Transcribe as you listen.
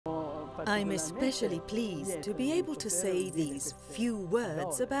I'm especially pleased to be able to say these few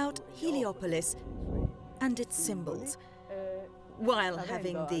words about Heliopolis and its symbols, while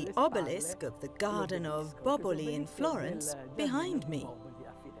having the obelisk of the Garden of Boboli in Florence behind me.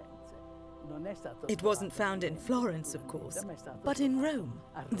 It wasn't found in Florence, of course, but in Rome.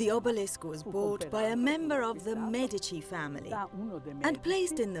 The obelisk was bought by a member of the Medici family and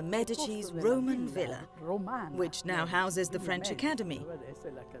placed in the Medici's Roman villa, which now houses the French Academy.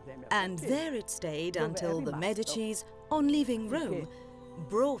 And there it stayed until the Medicis, on leaving Rome,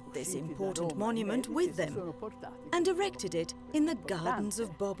 brought this important monument with them and erected it in the Gardens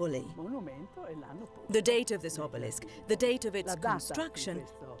of Boboli. The date of this obelisk, the date of its construction,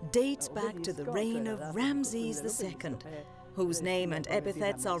 dates back to the reign of Ramses II, whose name and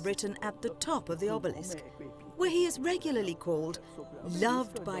epithets are written at the top of the obelisk, where he is regularly called,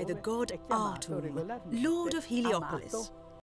 loved by the god Atum, Lord of Heliopolis.